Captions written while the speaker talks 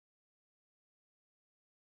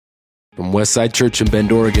From Westside Church in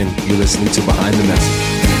Bend, Oregon, you're listening to Behind the Message.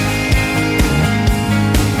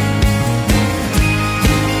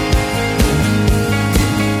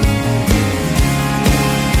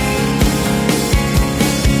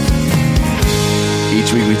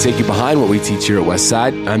 Each week we take you behind what we teach here at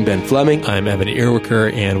Westside. I'm Ben Fleming. I'm Evan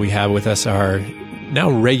Earwicker, and we have with us our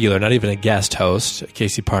now regular, not even a guest host,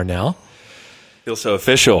 Casey Parnell. Feel so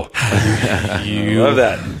official. You love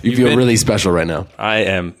that. You feel really special right now. I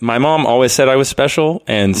am. My mom always said I was special,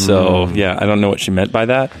 and so, yeah, I don't know what she meant by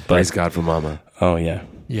that. But, praise God for Mama. Oh, yeah.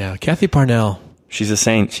 Yeah, Kathy Parnell. She's a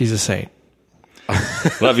saint. She's a saint.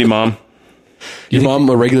 Love you, Mom. Your mom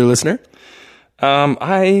a regular listener?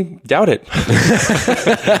 I doubt it.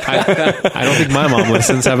 I don't think my mom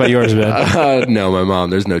listens. How about yours, Ben? No, my mom.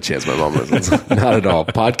 There's no chance my mom listens. Not at all.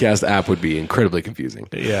 Podcast app would be incredibly confusing.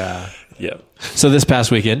 Yeah. Yeah. So this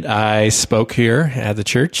past weekend, I spoke here at the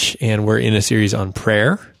church, and we're in a series on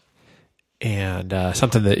prayer, and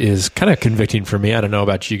something that is kind of convicting for me. I don't know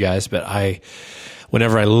about you guys, but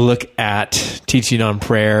whenever I look at teaching on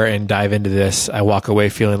prayer and dive into this, I walk away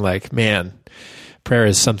feeling like, man, prayer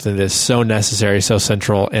is something that's so necessary, so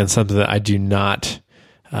central, and something that I do not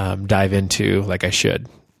dive into like I should.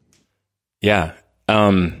 Yeah.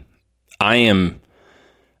 I am,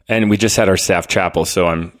 and we just had our staff chapel, so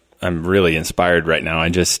I'm really inspired right now.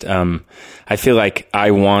 I feel like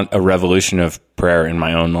I want a revolution of prayer in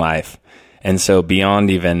my own life. And so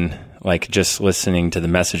beyond even like just listening to the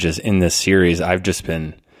messages in this series, I've just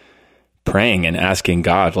been praying and asking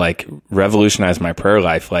God, like, revolutionize my prayer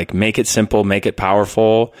life, like make it simple, make it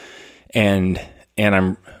powerful. And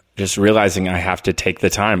I'm just realizing I have to take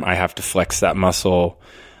the time. I have to flex that muscle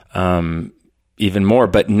even more,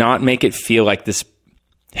 but not make it feel like this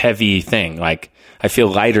heavy thing. Like, I feel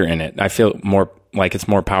lighter in it. I feel more like it's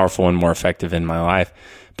more powerful and more effective in my life,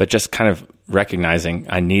 but just kind of recognizing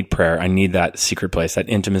I need prayer. I need that secret place, that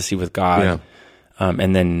intimacy with God.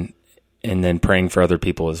 Yeah. And then praying for other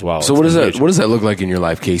people as well. So what does that look like in your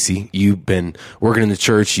life, Casey? You've been working in the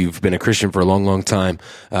church. You've been a Christian for a long, long time.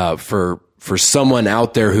 For someone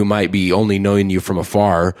out there who might be only knowing you from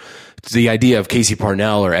afar, the idea of Casey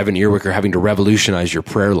Parnell or Evan Earwicker having to revolutionize your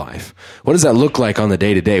prayer life. What does that look like on the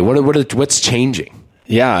day to day? What's changing?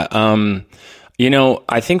 Yeah.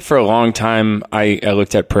 I think for a long time, I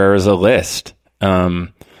looked at prayer as a list.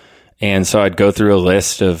 And so I'd go through a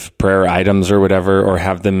list of prayer items or whatever, or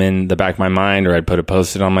have them in the back of my mind, or I'd put a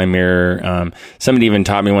Post-it on my mirror. Somebody even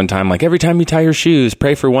taught me one time, like, every time you tie your shoes,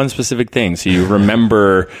 pray for one specific thing. So you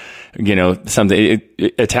remember, something,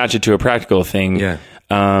 attach it to a practical thing. Yeah.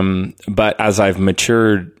 But as I've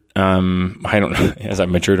matured, as I've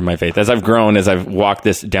matured in my faith, as I've grown, as I've walked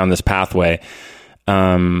down this pathway,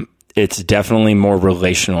 it's definitely more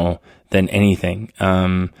relational than anything.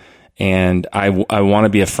 And I want to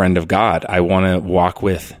be a friend of God. I want to walk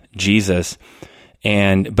with Jesus.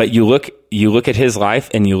 But you look at his life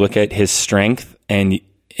and you look at his strength, and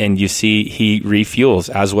you see he refuels,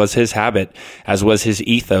 as was his habit, as was his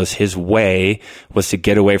ethos. His way was to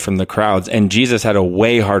get away from the crowds. And Jesus had a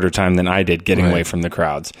way harder time than I did getting away from the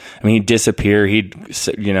crowds. I mean, he'd disappear. He'd,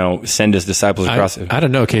 send his disciples across. I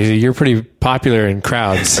don't know, Casey. You're pretty popular in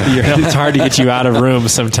crowds. It's hard to get you out of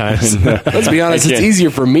rooms sometimes. Let's be honest. It's easier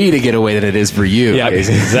for me to get away than it is for you. Yeah,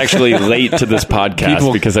 it's actually late to this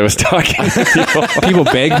podcast because I was talking to people. People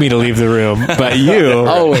beg me to leave the room, but you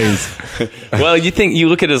always. Well, you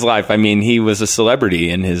look at his life. I mean, he was a celebrity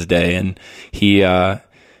in his day, and he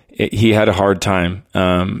had a hard time,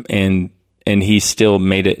 and he still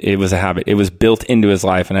made it. It was a habit. It was built into his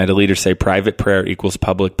life. And I had a leader say, private prayer equals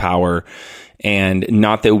public power. And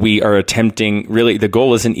not that we are attempting, really, the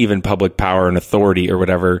goal isn't even public power and authority or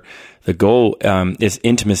whatever. The goal is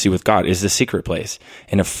intimacy with God, is the secret place,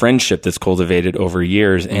 and a friendship that's cultivated over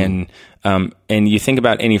years. And you think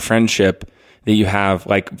about any friendship that you have,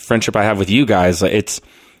 like friendship I have with you guys, it's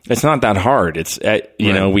not that hard. It's,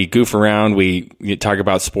 we goof around, we talk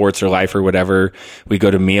about sports or life or whatever. We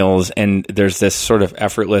go to meals, and there's this sort of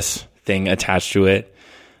effortless thing attached to it.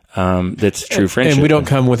 That's true friendship. And we don't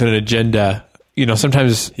come with an agenda.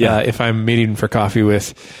 Sometimes if I'm meeting for coffee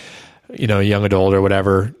with, a young adult or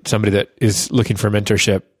whatever, somebody that is looking for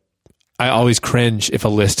mentorship, I always cringe if a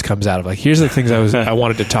list comes out of like, here's the things I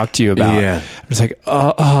wanted to talk to you about. Yeah. I'm just like,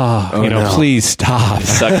 no. Please stop.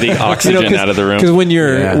 Suck the oxygen out of the room. Because when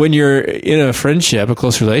you're in a friendship, a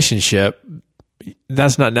close relationship,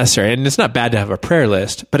 that's not necessary. And it's not bad to have a prayer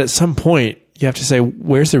list, but at some point you have to say,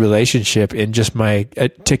 where's the relationship in just my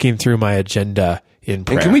ticking through my agenda in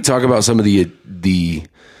prayer? And can we talk about some of the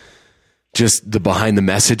just the behind the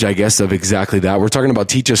message, I guess, of exactly that. We're talking about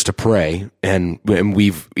teach us to pray, and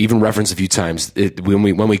we've even referenced a few times when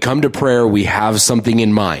we come to prayer, we have something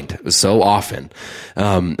in mind so often.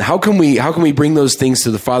 How can we bring those things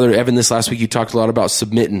to the Father? Evan, this last week you talked a lot about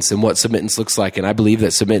submittance and what submittance looks like, and I believe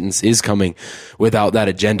that submittance is coming without that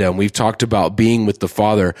agenda. And we've talked about being with the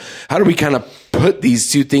Father. How do we kind of put these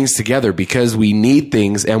two things together? Because we need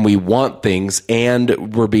things and we want things,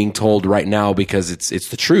 and we're being told right now, because it's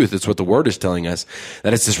the truth, it's what the Word is telling us,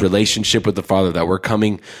 that it's this relationship with the Father, that we're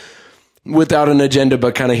coming without an agenda,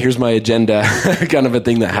 but kind of here's my agenda kind of a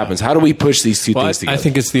thing that happens. How do we push these two things together? I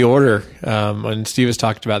think it's the order. And Steve has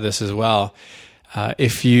talked about this as well.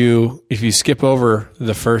 If you skip over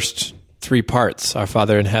the first three parts, our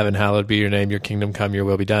Father in heaven, hallowed be your name, your kingdom come, your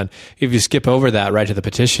will be done. If you skip over that right to the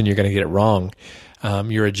petition, you're going to get it wrong.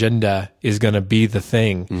 Your agenda is going to be the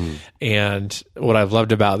thing. And what I've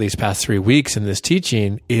loved about these past 3 weeks in this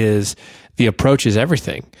teaching is the approach is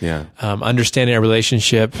everything. Yeah. Understanding our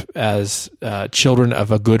relationship as children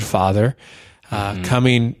of a good Father,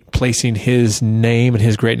 placing His name and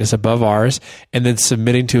His greatness above ours, and then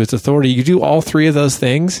submitting to His authority. You do all three of those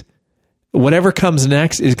things, whatever comes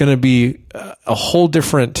next is going to be a whole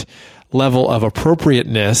different level of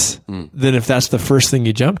appropriateness than if that's the first thing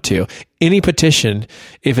you jump to. Any petition,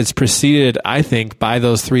 if it's preceded, I think, by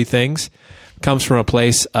those three things, comes from a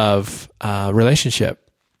place of relationship,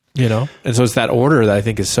 And so it's that order that I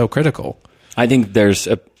think is so critical. I think there's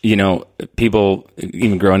people,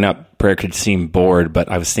 even growing up, prayer could seem bored, but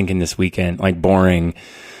I was thinking this weekend, like boring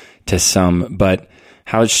to some, but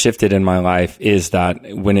how it's shifted in my life is that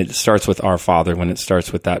when it starts with our Father, when it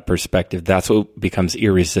starts with that perspective, that's what becomes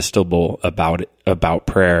irresistible about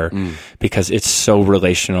prayer, because it's so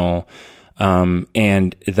relational,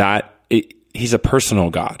 and that He's a personal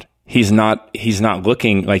God. He's not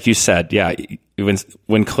looking, like you said. Yeah,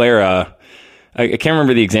 when Clara. I can't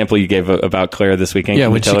remember the example you gave about Clara this weekend. Yeah,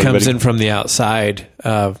 when she comes in from the outside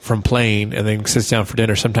from playing and then sits down for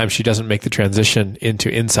dinner, sometimes she doesn't make the transition into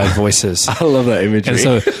inside voices. I love that imagery. And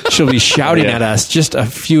so she'll be shouting at us just a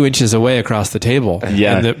few inches away across the table.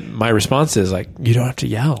 Yeah. And my response is like, you don't have to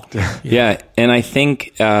yell. Yeah. And I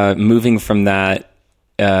think moving from that,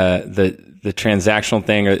 the transactional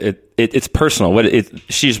thing, it's personal.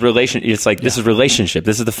 It's like, this is relationship.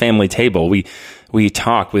 This is the family table. We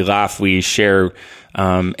talk, we laugh, we share,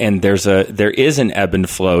 and there is an ebb and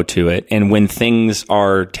flow to it. And when things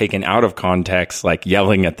are taken out of context, like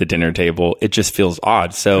yelling at the dinner table, it just feels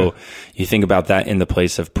odd. So you think about that in the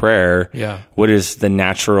place of prayer. Yeah. What is the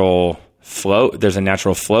natural flow? There's a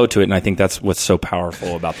natural flow to it, and I think that's what's so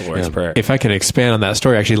powerful about the Lord's Prayer. If I can expand on that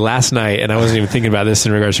story, actually last night, and I wasn't even thinking about this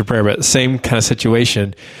in regards to prayer, but same kind of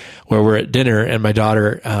situation where we're at dinner and my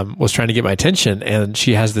daughter was trying to get my attention, and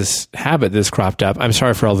she has this habit that's cropped up. I'm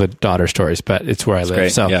sorry for all the daughter stories, but it's where I live.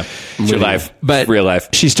 Great. So yeah. It's your life. But it's real life.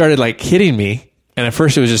 She started like hitting me, and at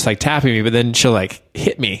first it was just like tapping me, but then she'll like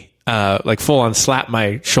hit me, like full on slap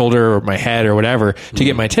my shoulder or my head or whatever to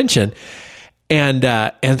get my attention. And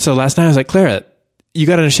so last night I was like, Clara, you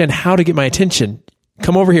got to understand how to get my attention.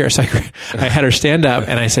 Come over here. So I had her stand up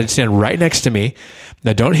and I said, stand right next to me.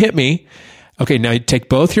 Now don't hit me. Okay, now you take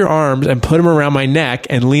both your arms and put them around my neck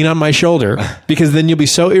and lean on my shoulder, because then you'll be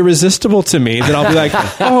so irresistible to me that I'll be like,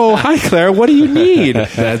 oh, hi, Claire, what do you need?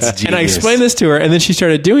 That's genius. And I explained this to her, and then she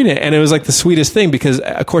started doing it, and it was like the sweetest thing, because,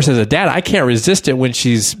 of course, as a dad, I can't resist it when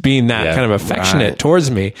she's being that kind of affectionate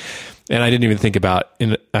towards me. And I didn't even think about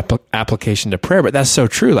in application to prayer, but that's so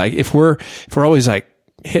true. Like if we're always like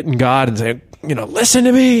hitting God and saying, listen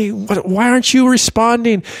to me, why aren't you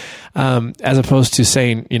responding? As opposed to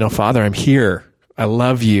saying, Father, I'm here. I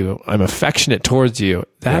love you. I'm affectionate towards you.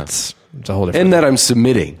 That's it's a whole different And thing. that I'm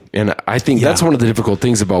submitting. And I think that's one of the difficult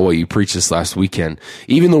things about what you preached this last weekend.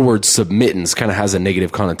 Even the word submittance kind of has a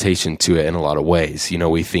negative connotation to it in a lot of ways.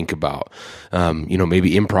 We think about,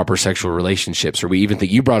 maybe improper sexual relationships, or we even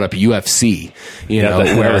think, you brought up UFC,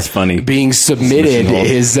 that was funny. Being submitted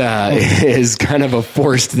is kind of a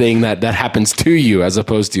forced thing that happens to you, as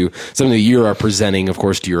opposed to something that you are presenting, of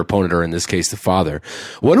course, to your opponent, or in this case, the Father.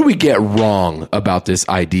 What do we get wrong about this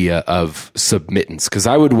idea of submittance? Because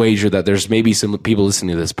I would wager that there's maybe some people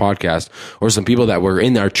listening to this podcast, or some people that were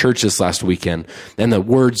in our church this last weekend, and the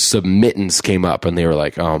word submittance came up, and they were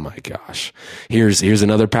like, oh my gosh, here's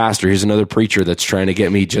another pastor, here's another preacher that's trying to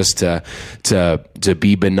get me just to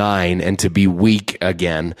be benign and to be weak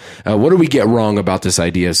again. What do we get wrong about this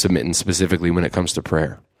idea of submittance, specifically when it comes to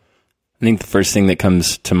prayer? I think the first thing that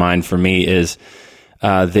comes to mind for me is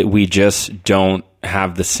that we just don't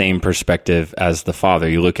have the same perspective as the Father.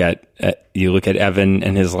 You look at Evan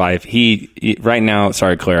and his life. He right now,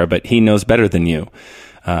 sorry, Clara, but he knows better than you.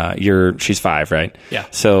 she's 5, right? Yeah.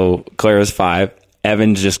 So Clara's 5.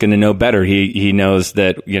 Evan's just going to know better. He knows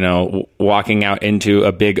that, walking out into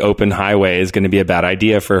a big open highway is going to be a bad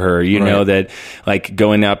idea for her. You know that like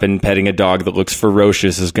going up and petting a dog that looks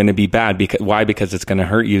ferocious is going to be bad. Why? Because it's going to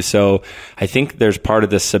hurt you. So I think there's part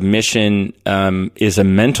of the submission is a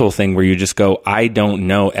mental thing where you just go, I don't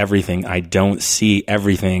know everything. I don't see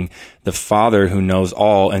everything. The Father who knows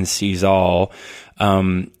all and sees all,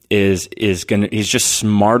 he's just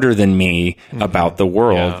smarter than me about the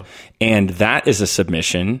world. Yeah. And that is a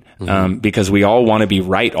submission, because we all want to be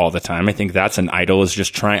right all the time. I think that's an idol, is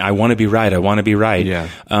just trying, I want to be right. I want to be right. Yeah.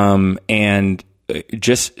 And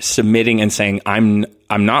just submitting and saying, I'm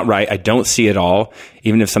not right. I don't see it all.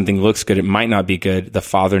 Even if something looks good, it might not be good. The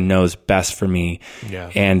Father knows best for me. Yeah.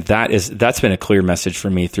 And that's been a clear message for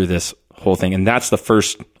me through this whole thing. And that's the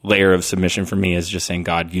first layer of submission for me, is just saying,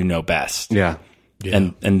 God, you know best. Yeah. Yeah.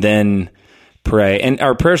 And then pray. And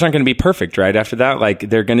our prayers aren't going to be perfect, right? After that, like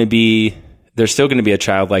there's still going to be a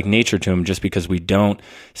childlike nature to them just because we don't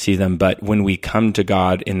see them. But when we come to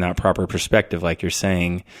God in that proper perspective, like you're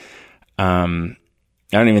saying, I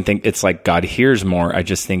don't even think it's like God hears more. I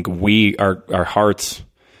just think our hearts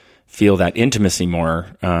feel that intimacy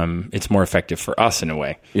more. It's more effective for us in a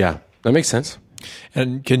way. Yeah, that makes sense.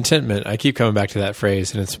 And contentment, I keep coming back to that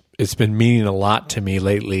phrase, and it's been meaning a lot to me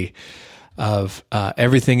lately. Of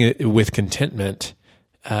everything with contentment,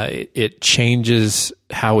 it changes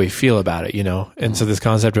how we feel about it, And so this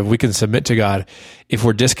concept of we can submit to God, if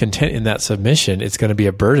we're discontent in that submission, it's going to be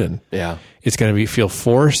a burden. Yeah, it's going to feel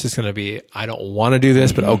forced. It's going to be, I don't want to do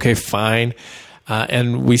this, but okay, fine.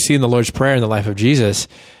 And we see in the Lord's Prayer in the life of Jesus,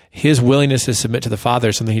 his willingness to submit to the Father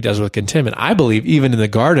is something he does with contentment. I believe even in the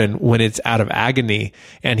garden, when it's out of agony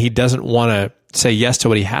and he doesn't want to say yes to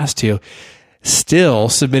what he has to, still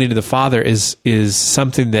submitting to the Father is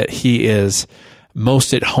something that he is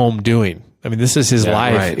most at home doing. I mean, this is his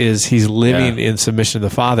life, right. Is he's living in submission to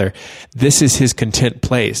the Father. This is his content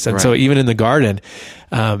place. And so even in the garden,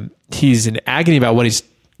 he's in agony about what he's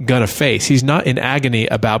going to face. He's not in agony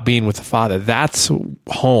about being with the Father. That's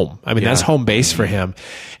home. I mean, that's home base for him.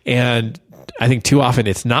 And I think too often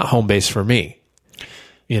it's not home base for me.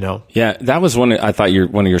 Yeah, that was one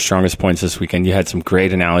of your strongest points this weekend. You had some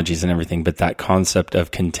great analogies and everything, but that concept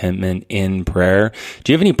of contentment in prayer.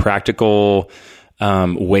 Do you have any practical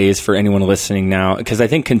ways for anyone listening now? Because I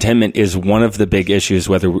think contentment is one of the big issues,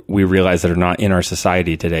 whether we realize it or not, in our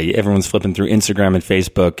society today. Everyone's flipping through Instagram and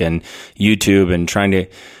Facebook and YouTube and trying to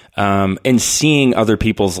and seeing other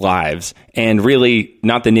people's lives, and really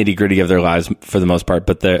not the nitty gritty of their lives for the most part,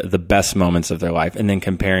 but the best moments of their life, and then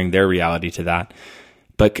comparing their reality to that.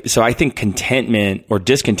 But so I think contentment or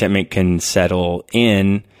discontentment can settle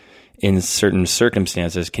in certain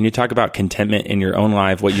circumstances. Can you talk about contentment in your own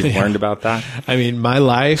life, what you've learned about that? I mean, my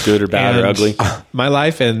life, good or bad or ugly, my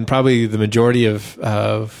life, and probably the majority of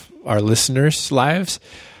our listeners' lives,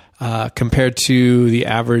 compared to the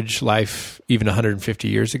average life even 150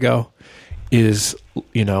 years ago, is,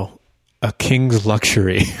 a king's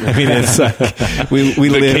luxury. I mean, it's like we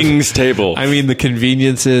live the king's table. I mean, the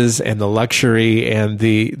conveniences and the luxury and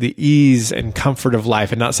the ease and comfort of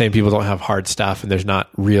life. And not saying people don't have hard stuff and there's not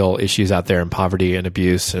real issues out there in poverty and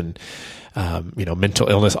abuse and mental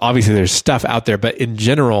illness. Obviously, there's stuff out there, but in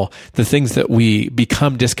general, the things that we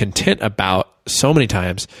become discontent about so many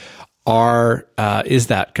times is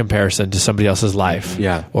that comparison to somebody else's life,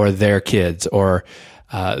 or their kids, or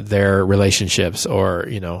their relationships, or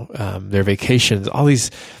their vacations, all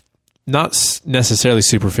these not necessarily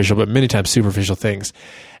superficial, but many times superficial things.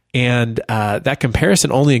 And that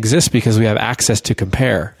comparison only exists because we have access to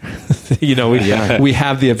compare. We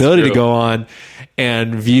have the ability to go on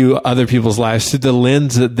and view other people's lives through the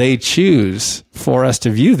lens that they choose for us to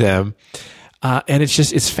view them. And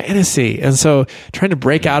it's fantasy. And so trying to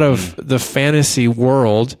break out of the fantasy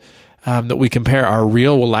world that we compare our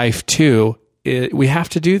real life to, we have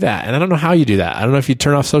to do that. And I don't know how you do that. I don't know if you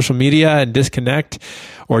turn off social media and disconnect,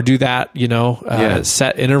 or do that,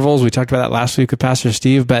 set intervals. We talked about that last week with Pastor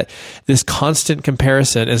Steve, but this constant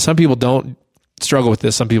comparison, and some people don't struggle with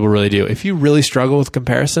this. Some people really do. If you really struggle with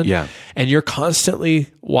comparison, and you're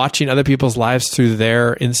constantly watching other people's lives through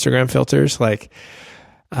their Instagram filters, like,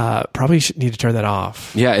 probably need to turn that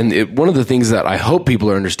off. Yeah, and one of the things that I hope people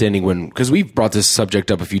are understanding because we've brought this subject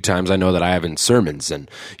up a few times, I know that I have in sermons, and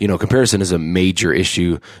comparison is a major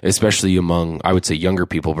issue, especially among, I would say, younger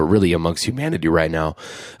people, but really amongst humanity right now.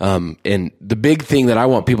 And the big thing that I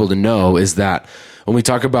want people to know is that when we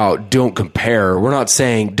talk about don't compare, we're not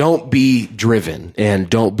saying don't be driven and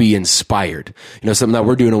don't be inspired. Something that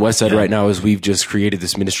we're doing at Westside right now is we've just created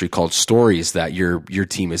this ministry called Stories that your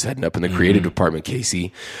team is heading up in the creative department,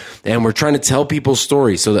 Casey. And we're trying to tell people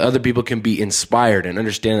stories so that other people can be inspired and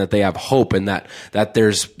understand that they have hope and that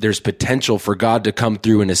there's potential for God to come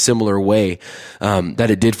through in a similar way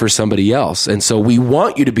that it did for somebody else. And so we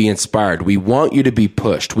want you to be inspired. We want you to be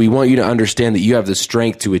pushed. We want you to understand that you have the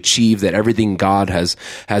strength to achieve that everything God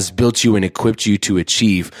has built you and equipped you to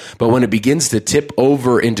achieve. But when it begins to tip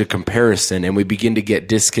over into comparison and we begin to get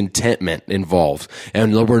discontentment involved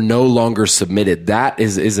and we're no longer submitted, that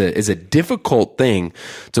is a difficult thing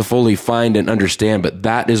to fully find and understand. But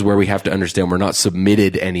that is where we have to understand we're not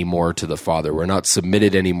submitted anymore to the Father. We're not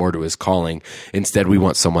submitted anymore to his calling. Instead, we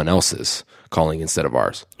want someone else's calling instead of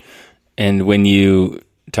ours. And when you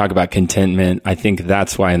talk about contentment, I think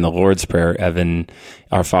that's why in the Lord's Prayer, Evan,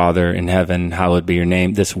 our Father in heaven, hallowed be your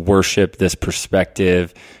name, this worship, this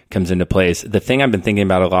perspective comes into place. The thing I've been thinking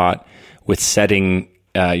about a lot with setting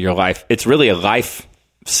your life, it's really a life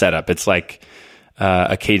setup. It's like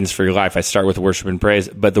a cadence for your life. I start with worship and praise,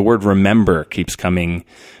 but the word remember keeps coming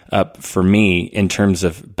up for me in terms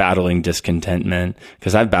of battling discontentment,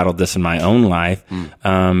 because I've battled this in my own life.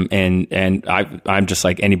 And I'm just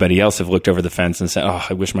like anybody else, have looked over the fence and said, oh,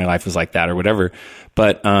 I wish my life was like that or whatever.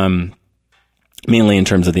 But, mainly in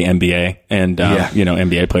terms of the NBA and,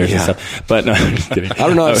 NBA players and stuff. But no, I'm just kidding. I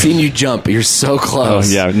don't know. I've seen you jump. You're so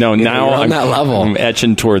close. Oh, yeah. No, now you're on that level. I'm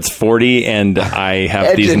etching towards 40 and I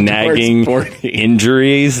have these nagging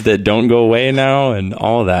injuries that don't go away now and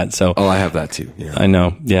all of that. So, I have that too. Yeah. I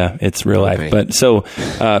know. Yeah. It's real life. But so,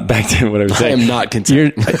 back to what I was saying. I am not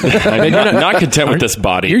content. You're not content with this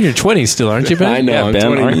body. You're in your 20s still, aren't you, Ben? I know. Yeah, Ben,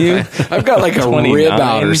 20, aren't you? I've got like a 29? rib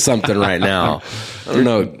out or something right now. I don't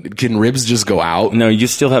know. Can ribs just go out? No, you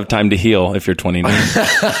still have time to heal if you're 29.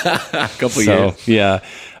 A couple years. Yeah.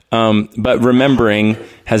 But remembering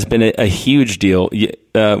has been a huge deal.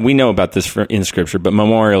 We know about this in Scripture, but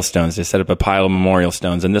memorial stones, they set up a pile of memorial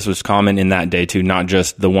stones. And this was common in that day too, not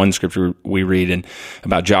just the one Scripture we read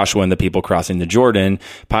about Joshua and the people crossing the Jordan,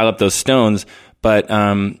 pile up those stones. But,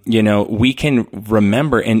 we can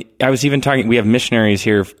remember, and I was even talking, we have missionaries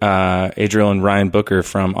here, Adriel and Ryan Booker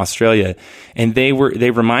from Australia, and they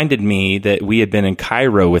reminded me that we had been in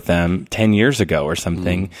Cairo with them 10 years ago or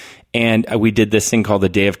something. And we did this thing called the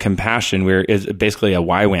Day of Compassion, where it's basically a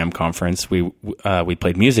YWAM conference we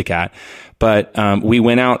played music at. But we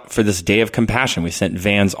went out for this Day of Compassion. We sent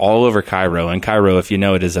vans all over Cairo. And Cairo, if you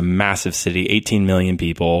know, it is a massive city, 18 million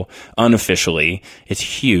people, unofficially. It's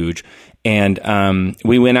huge. And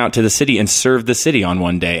we went out to the city and served the city on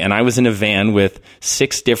one day. And I was in a van with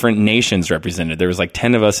 6 different nations represented. There was like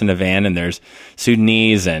 10 of us in a van, and there's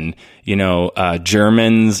Sudanese and,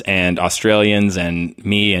 Germans and Australians and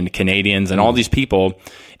me and Canadians and all these people.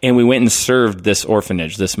 And we went and served this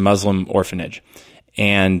orphanage, this Muslim orphanage.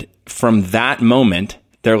 And from that moment,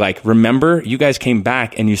 they're like, remember, you guys came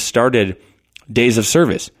back and you started Days of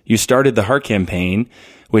Service. You started the Heart Campaign,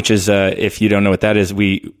 which is, if you don't know what that is,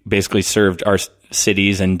 we basically served our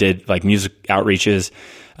cities and did like music outreaches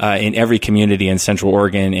in every community in Central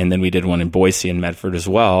Oregon, and then we did one in Boise and Medford as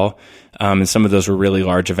well. And some of those were really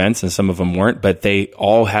large events, and some of them weren't, but they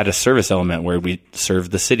all had a service element where we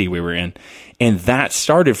served the city we were in. And that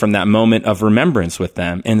started from that moment of remembrance with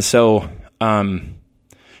them. And so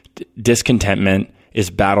discontentment is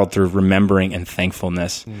battled through remembering and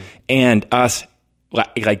thankfulness, and us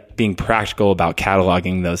like being practical about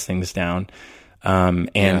cataloging those things down,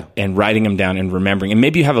 and writing them down and remembering. And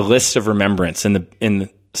maybe you have a list of remembrance in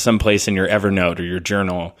some place in your Evernote or your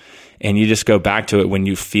journal, and you just go back to it when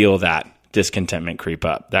you feel that discontentment creep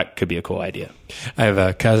up. That could be a cool idea. I have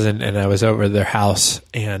a cousin, and I was over at their house,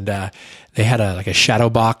 and they had a shadow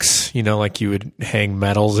box, like you would hang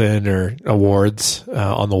medals in or awards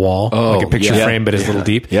on the wall, like a picture frame, but it's a little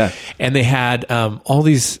deep. Yeah. And they had all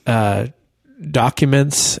these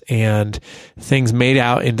documents and things made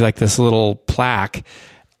out into like this little plaque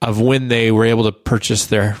of when they were able to purchase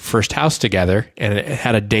their first house together, and it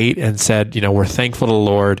had a date and said, we're thankful to the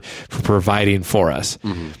Lord for providing for us.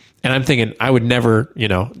 Mm-hmm. And I'm thinking, I would never,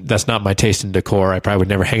 that's not my taste in decor. I probably would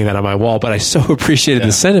never hang that on my wall, but I so appreciated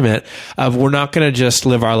the sentiment of, we're not going to just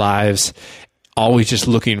live our lives always just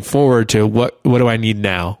looking forward to what do I need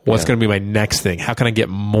now? What's going to be my next thing? How can I get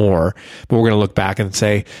more? But we're going to look back and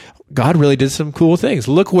say, God really did some cool things.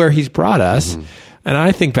 Look where he's brought us. And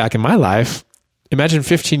I think back in my life, imagine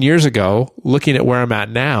 15 years ago, looking at where I'm at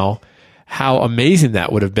now, how amazing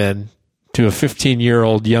that would have been to a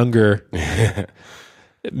 15-year-old younger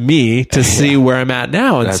me to see where I'm at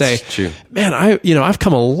now and That's say, true. man, I've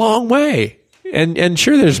come a long way. And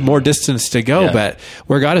sure, there's more distance to go, but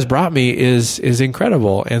where God has brought me is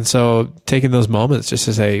incredible. And so taking those moments just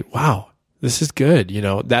to say, wow, this is good.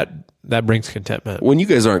 That brings contentment. When you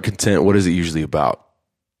guys aren't content, what is it usually about?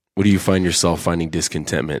 What do you find yourself finding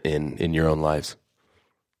discontentment in your own lives?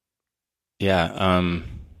 Yeah.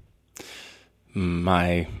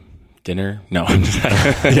 My dinner? No.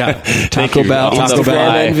 Taco Bell.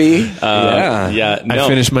 Envy. Yeah. No. I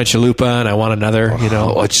finished my chalupa and I want another, A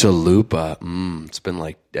chalupa. It's been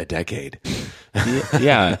like a decade.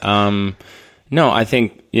 Yeah. No, I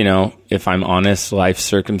think, if I'm honest, life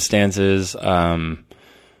circumstances,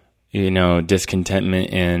 discontentment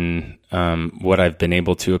in what I've been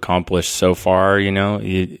able to accomplish so far,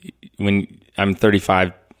 when I'm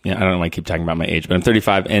 35, I don't know why I keep talking about my age, but I'm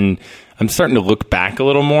 35 and I'm starting to look back a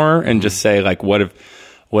little more and just say, like, what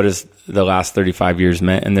has the last 35 years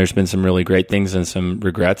meant? And there's been some really great things and some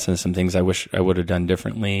regrets and some things I wish I would have done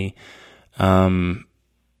differently. I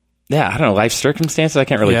don't know, life circumstances. I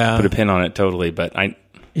can't really put a pin on it totally, but I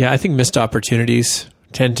think missed opportunities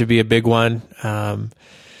tend to be a big one. I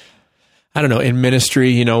don't know, in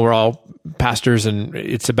ministry, we're all pastors and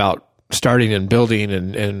it's about starting and building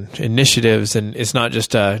and initiatives, and it's not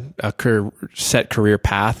just a set career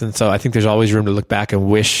path. And so I think there's always room to look back and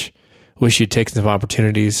wish you'd taken some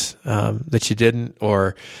opportunities that you didn't,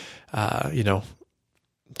 or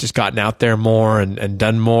just gotten out there more and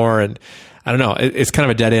done more. And I don't know, it's kind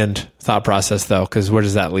of a dead end thought process though, because where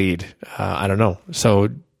does that lead? I don't know. So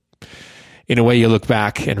in a way, you look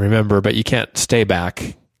back and remember, but you can't stay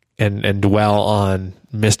back and dwell on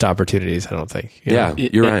missed opportunities, I don't think.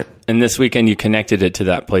 You're right. And this weekend you connected it to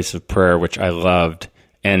that place of prayer, which I loved.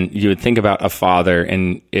 And you would think about a father,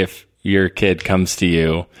 and if your kid comes to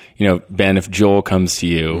you, Ben, if Joel comes to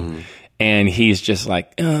you and he's just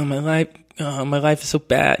like, oh, my life is so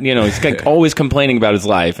bad. He's like always complaining about his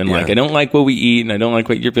life and like, I don't like what we eat and I don't like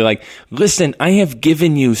what you'd be like, listen, I have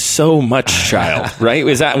given you so much, child, right?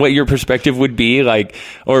 Is that what your perspective would be like?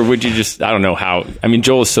 Or would you just, I don't know how,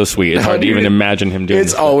 Joel is so sweet. It's hard to even imagine him doing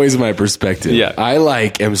It's always my perspective. Yeah.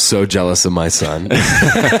 I am so jealous of my son.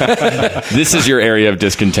 This is your area of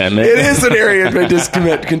discontentment. It is an area of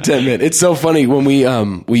discontentment. It's so funny when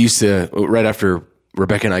we used to, right after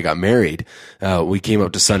Rebecca and I got married, we came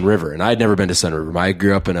up to Sun River, and I had never been to Sun River. I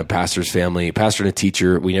grew up in a pastor's family, pastor and a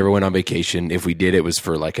teacher. We never went on vacation. If we did, it was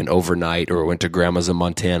for like an overnight, or went to grandma's in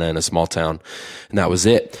Montana in a small town, and that was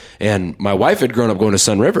it. And my wife had grown up going to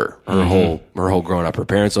Sun River her whole growing up. Her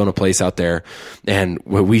parents own a place out there, and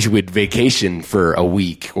we would vacation for a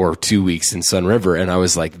week or 2 weeks in Sun River. And I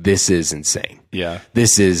was like, this is insane. Yeah.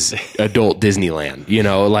 This is adult Disneyland,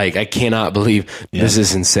 I cannot believe this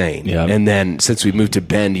is insane. Yeah. And then since we moved to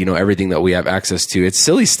Bend, everything that we have access to, it's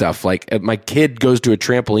silly stuff. Like my kid goes to a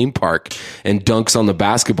trampoline park and dunks on the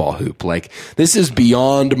basketball hoop. Like this is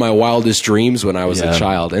beyond my wildest dreams when I was a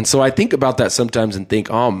child. And so I think about that sometimes and think,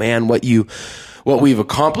 oh man, what we've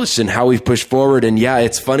accomplished and how we've pushed forward. And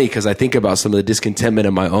it's funny because I think about some of the discontentment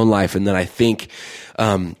in my own life. And then I think,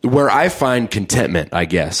 where I find contentment, I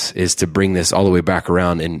guess, is to bring this all the way back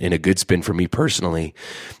around in a good spin for me personally,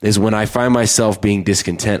 is when I find myself being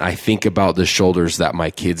discontent, I think about the shoulders that my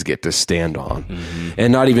kids get to stand on.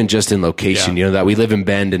 And not even just in location, that we live in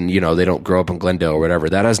Bend and, they don't grow up in Glendale or whatever.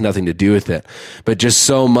 That has nothing to do with it. But just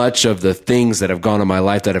so much of the things that have gone in my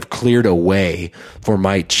life that have cleared a way for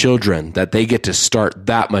my children, that they get to start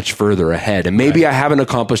that much further ahead. And maybe I haven't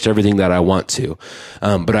accomplished everything that I want to,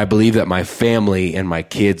 but I believe that my family and my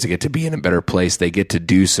kids get to be in a better place. They get to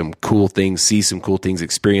do some cool things, see some cool things,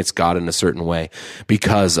 experience God in a certain way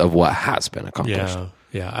because of what has been accomplished.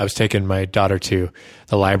 Yeah. I was taking my daughter to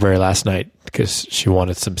the library last night because she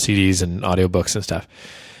wanted some CDs and audiobooks and stuff.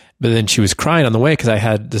 But then she was crying on the way because I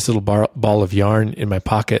had this little ball of yarn in my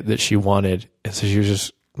pocket that she wanted. And so she was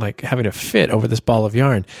just like having a fit over this ball of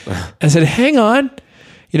yarn. I said, hang on.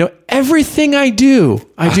 Everything I do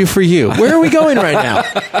for you. Where are we going right now?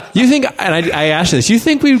 You think, and I asked her this, you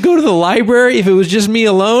think we'd go to the library if it was just me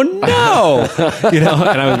alone? No. And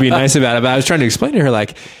I would be nice about it, but I was trying to explain to her,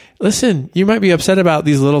 like, listen, you might be upset about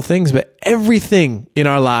these little things, but everything in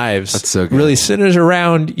our lives really centers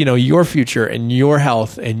around, your future and your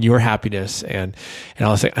health and your happiness. And I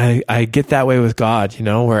was like, I get that way with God,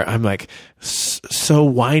 where I'm like so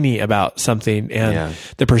whiny about something, and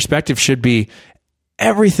the perspective should be,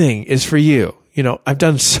 everything is for you. I've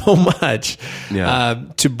done so much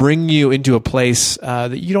to bring you into a place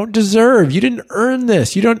that you don't deserve. You didn't earn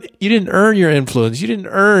this. You didn't earn your influence. You didn't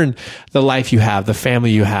earn the life you have, the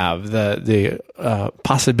family you have, the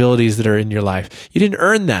possibilities that are in your life. You didn't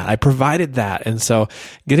earn that. I provided that. And so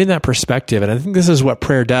getting that perspective, and I think this is what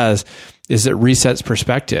prayer does, is it resets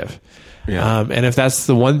perspective. Yeah. And if that's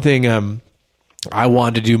the one thing I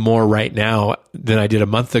want to do more right now than I did a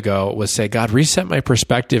month ago, was say, God, reset my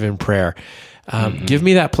perspective in prayer. Give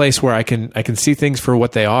me that place where I can see things for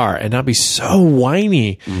what they are and not be so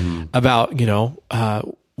whiny about,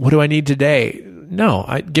 what do I need today?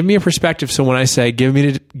 No, give me a perspective. So when I say, give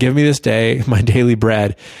me this day, my daily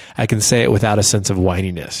bread, I can say it without a sense of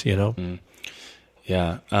whininess,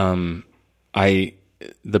 Yeah.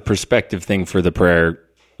 The perspective thing for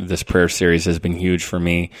this prayer series has been huge for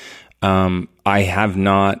me.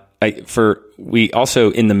 We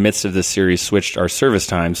also, in the midst of this series, switched our service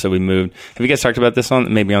time. So we moved. Have you guys talked about this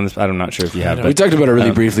I'm not sure if you have. We talked about it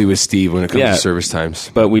really briefly with Steve when it comes to service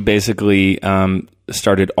times. But we basically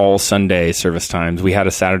started all Sunday service times. We had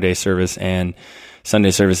a Saturday service and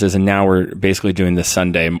Sunday services, and now we're basically doing the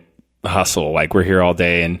Sunday hustle. Like, we're here all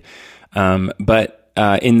day. And but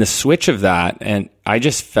in the switch of that, and I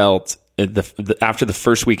just felt after the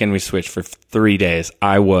first weekend we switched for 3 days,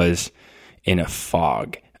 I was in a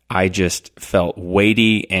fog. I just felt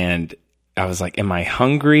weighty, and I was like, am I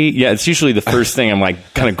hungry? Yeah, it's usually the first thing. I'm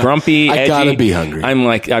like kind of grumpy, edgy. I gotta be hungry. I'm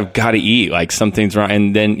like, I've got to eat. Like, something's wrong.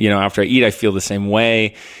 And then, after I eat, I feel the same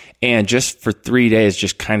way. And just for 3 days,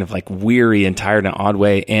 just kind of like weary and tired in an odd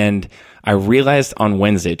way. And I realized on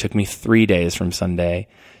Wednesday, it took me 3 days from Sunday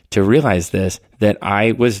to realize this, that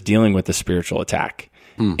I was dealing with a spiritual attack.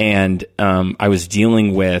 And I was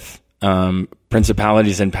dealing with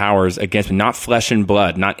principalities and powers against me, not flesh and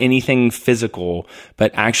blood, not anything physical,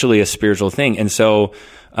 but actually a spiritual thing. And so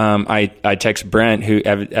I text Brent,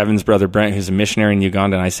 Evan's brother Brent, who's a missionary in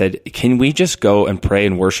Uganda, and I said, can we just go and pray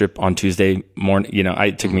and worship on Tuesday morning?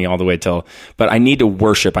 It took me all the way but I need to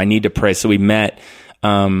worship. I need to pray. So we met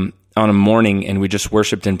on a morning, and we just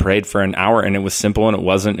worshiped and prayed for an hour, and it was simple, and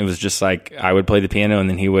it was just like, I would play the piano and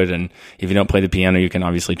then he would, and if you don't play the piano, you can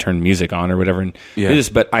obviously turn music on or whatever. And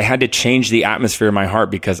but I had to change the atmosphere in my heart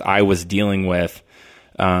because I was dealing with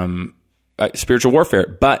spiritual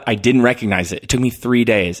warfare, but I didn't recognize it. It took me 3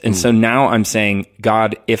 days. And so now I'm saying,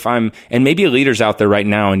 God, and maybe a leader's out there right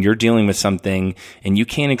now and you're dealing with something and you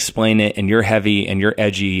can't explain it and you're heavy and you're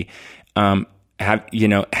edgy,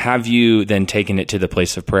 have you then taken it to the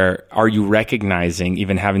place of prayer? Are you recognizing,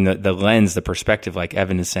 even having the lens, the perspective, like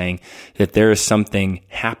Evan is saying, that there is something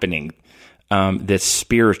happening that's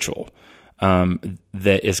spiritual,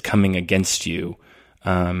 that is coming against you?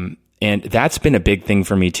 And that's been a big thing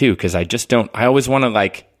for me too, because I always want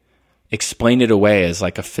to explain it away as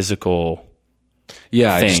like a physical thing.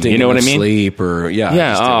 I just you know what I mean? Sleep or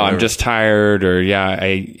I'm just tired, or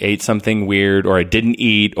I ate something weird, or I didn't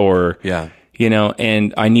eat, or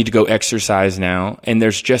and I need to go exercise now. And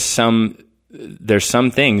there's some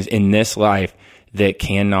things in this life that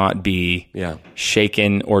cannot be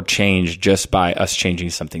shaken or changed just by us changing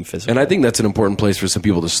something physical. And I think that's an important place for some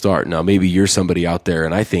people to start. Now, maybe you're somebody out there,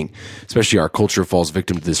 and I think especially our culture falls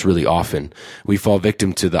victim to this really often. We fall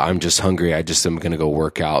victim to I'm just hungry. I just am going to go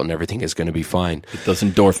work out and everything is going to be fine. Get those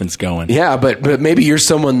endorphins going. Yeah, but maybe you're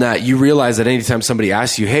someone that you realize that anytime somebody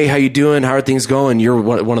asks you, hey, how you doing? How are things going? You're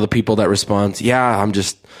one of the people that responds, yeah, I'm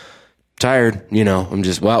just tired, I'm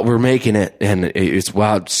just, we're making it, and it's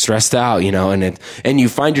stressed out, and you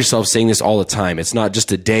find yourself saying this all the time. It's not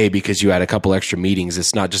just a day because you had a couple extra meetings.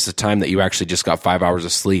 It's not just a time that you actually just got 5 hours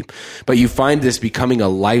of sleep, but you find this becoming a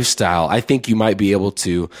lifestyle. I think you might be able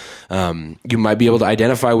to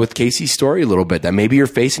identify with Casey's story a little bit, that maybe you're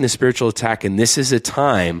facing a spiritual attack, and this is a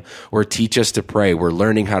time where teach us to pray. We're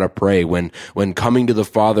learning how to pray when coming to the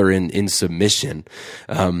Father in submission,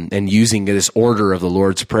 and using this order of the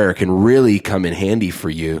Lord's Prayer can really come in handy for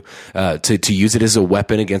you to use it as a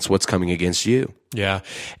weapon against what's coming against you. Yeah.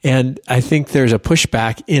 And I think there's a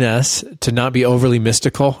pushback in us to not be overly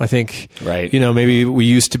mystical. I think, right. Maybe we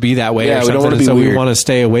used to be that way, or we something, don't want to be so weird. We want to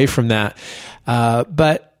stay away from that.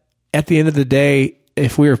 But at the end of the day,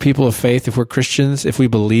 if we are people of faith, if we're Christians, if we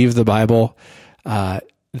believe the Bible,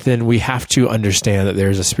 then we have to understand that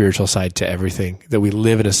there's a spiritual side to everything, that we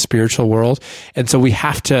live in a spiritual world. And so we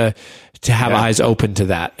have to have eyes open to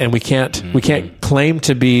that. And we can't claim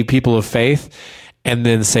to be people of faith and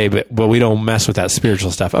then say, but we don't mess with that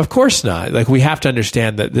spiritual stuff. Of course not. We have to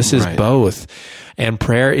understand that this is both. And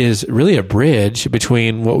prayer is really a bridge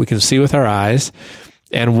between what we can see with our eyes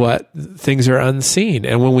and what things are unseen.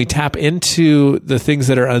 And when we tap into the things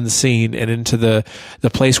that are unseen and into the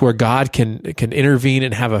place where God can intervene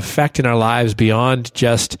and have effect in our lives beyond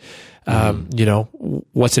just,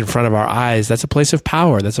 what's in front of our eyes, that's a place of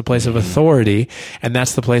power. That's a place of authority. And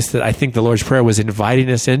that's the place that I think the Lord's Prayer was inviting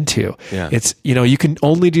us into. Yeah. It's, you can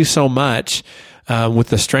only do so much with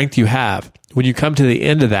the strength you have. When you come to the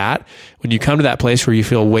end of that, when you come to that place where you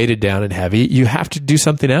feel weighted down and heavy, you have to do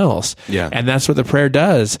something else. Yeah. And that's what the prayer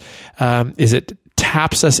does, is it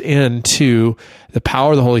taps us into the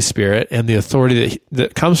power of the Holy Spirit and the authority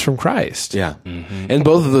that comes from Christ. Yeah. And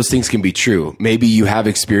both of those things can be true. Maybe you have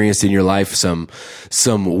experienced in your life some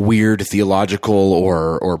weird theological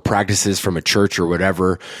or practices from a church or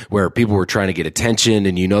whatever, where people were trying to get attention,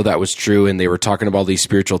 and that was true, and they were talking about all these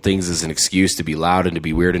spiritual things as an excuse to be loud and to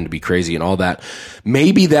be weird and to be crazy and all that.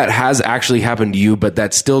 Maybe that has actually happened to you, but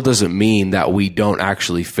that still doesn't mean that we don't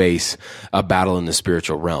actually face a battle in the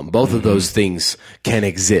spiritual realm. Both of those things can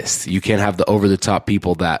exist. You can have the over-the-top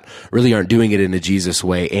people that really aren't doing it in a Jesus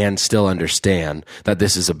way and still understand that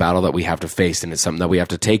this is a battle that we have to face, and it's something that we have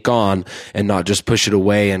to take on and not just push it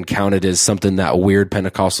away and count it as something that weird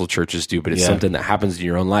Pentecostal churches do, but it's something that happens in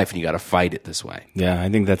your own life, and you got to fight it this way. Yeah, I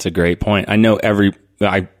think that's a great point. I know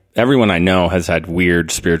everyone I know has had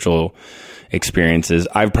weird spiritual experiences.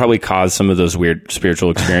 I've probably caused some of those weird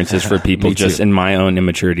spiritual experiences for people just in my own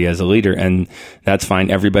immaturity as a leader. And that's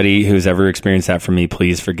fine. Everybody who's ever experienced that from me,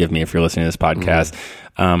 please forgive me if you're listening to this podcast.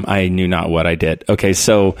 I knew not what I did. Okay.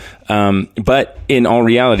 So, but in all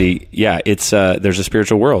reality, it's, there's a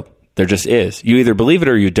spiritual world. There just is. You either believe it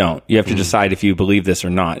or you don't. You have to decide if you believe this or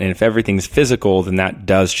not. And if everything's physical, then that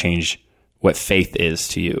does change what faith is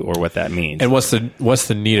to you, or what that means. And what's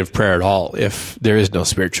the need of prayer at all if there is no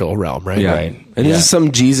spiritual realm, right? Yeah. Right. And this is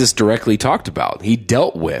something Jesus directly talked about. He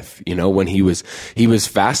dealt with, when he was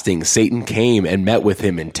fasting, Satan came and met with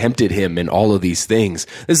him and tempted him and all of these things.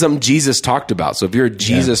 This is something Jesus talked about. So if you're a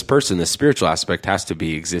Jesus person, the spiritual aspect has to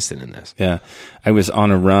be existent in this. Yeah. I was on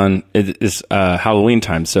a run. It's Halloween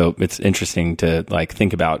time, so it's interesting to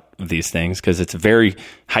think about these things because it's very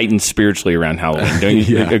heightened spiritually around Halloween. Don't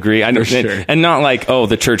you agree? I know, sure. And not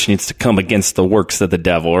the church needs to come against the works of the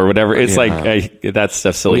devil or whatever. It's that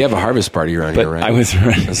stuff's silly. We have a harvest party around here, right? I was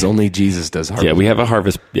right. Because only Jesus does harvest. Yeah, we have a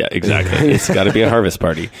harvest. Yeah, exactly. It's got to be a harvest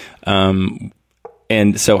party.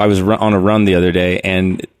 And so I was on a run the other day,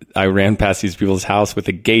 and I ran past these people's house with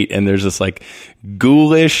a gate, and there's this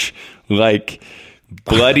ghoulish,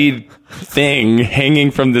 bloodied thing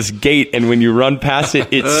hanging from this gate, and when you run past it,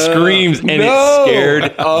 it screams, and it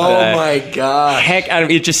scared my God. heck out of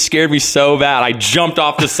me. It just scared me so bad. I jumped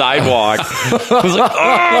off the sidewalk. I was like,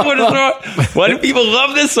 oh, what is wrong? Why do people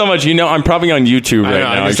love this so much? I'm probably on YouTube right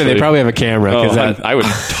now. They probably have a camera. I would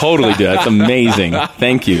totally do that. It's amazing.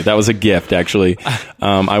 Thank you. That was a gift, actually.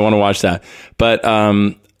 I want to watch that. But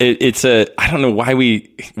I don't know why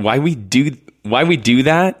we do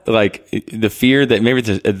that, the fear that maybe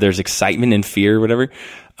there's excitement and fear or whatever.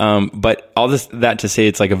 But all that to say,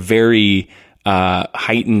 it's a very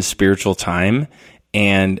heightened spiritual time.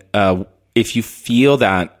 And if you feel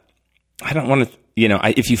that, I don't want to,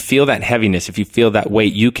 if you feel that heaviness, if you feel that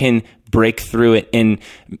weight, you can break through it. And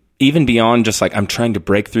even beyond just I'm trying to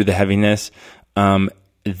break through the heaviness,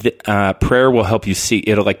 prayer will help you see.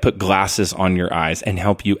 It'll put glasses on your eyes and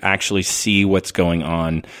help you actually see what's going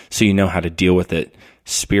on, so you know how to deal with it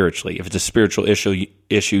spiritually. If it's a spiritual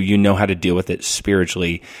issue, you know how to deal with it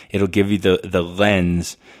spiritually. It'll give you the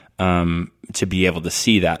lens to be able to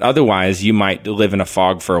see that. Otherwise, you might live in a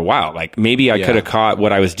fog for a while. Maybe I could have caught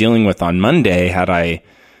what I was dealing with on Monday had I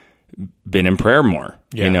been in prayer more.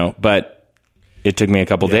 But it took me a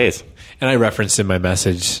couple days. And I referenced in my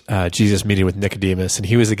message Jesus meeting with Nicodemus, and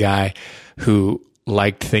he was a guy who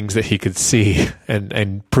liked things that he could see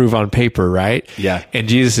and prove on paper, right? Yeah. And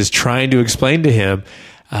Jesus is trying to explain to him,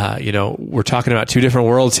 we're talking about two different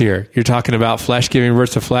worlds here. You're talking about flesh giving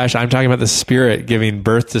birth to flesh. I'm talking about the spirit giving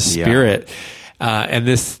birth to spirit. And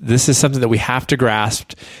this is something that we have to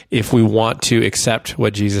grasp if we want to accept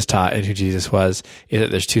what Jesus taught and who Jesus was, is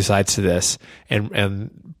that there's two sides to this.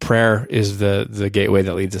 And prayer is the gateway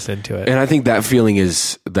that leads us into it. And I think that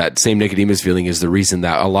same Nicodemus feeling is the reason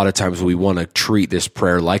that a lot of times we want to treat this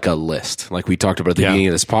prayer like a list, like we talked about at the beginning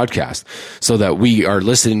of this podcast, so that we are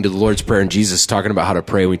listening to the Lord's Prayer and Jesus talking about how to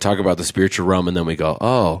pray. We talk about the spiritual realm, and then we go,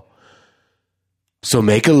 oh, so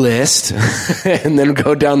make a list and then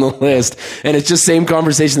go down the list. And it's just same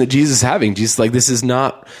conversation that Jesus is having. Jesus this is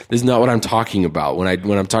not what I'm talking about. When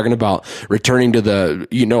I'm talking about returning to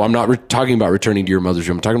I'm not talking about returning to your mother's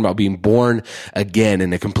womb. I'm talking about being born again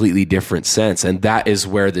in a completely different sense. And that is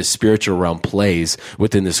where the spiritual realm plays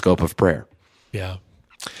within the scope of prayer. Yeah.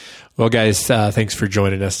 Well, guys, thanks for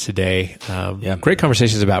joining us today. Great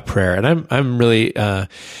conversations about prayer. And I'm really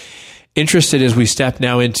interested as we step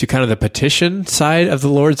now into kind of the petition side of the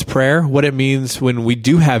Lord's Prayer, what it means when we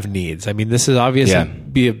do have needs. I mean, this is obviously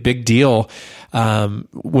be a big deal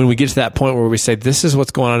when we get to that point where we say, this is what's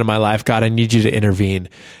going on in my life. God, I need you to intervene,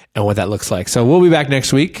 and what that looks like. So we'll be back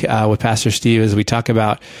next week with Pastor Steve as we talk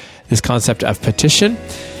about this concept of petition.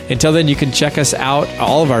 Until then, you can check us out,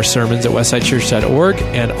 all of our sermons at westsidechurch.org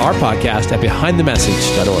and our podcast at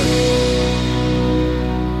behindthemessage.org.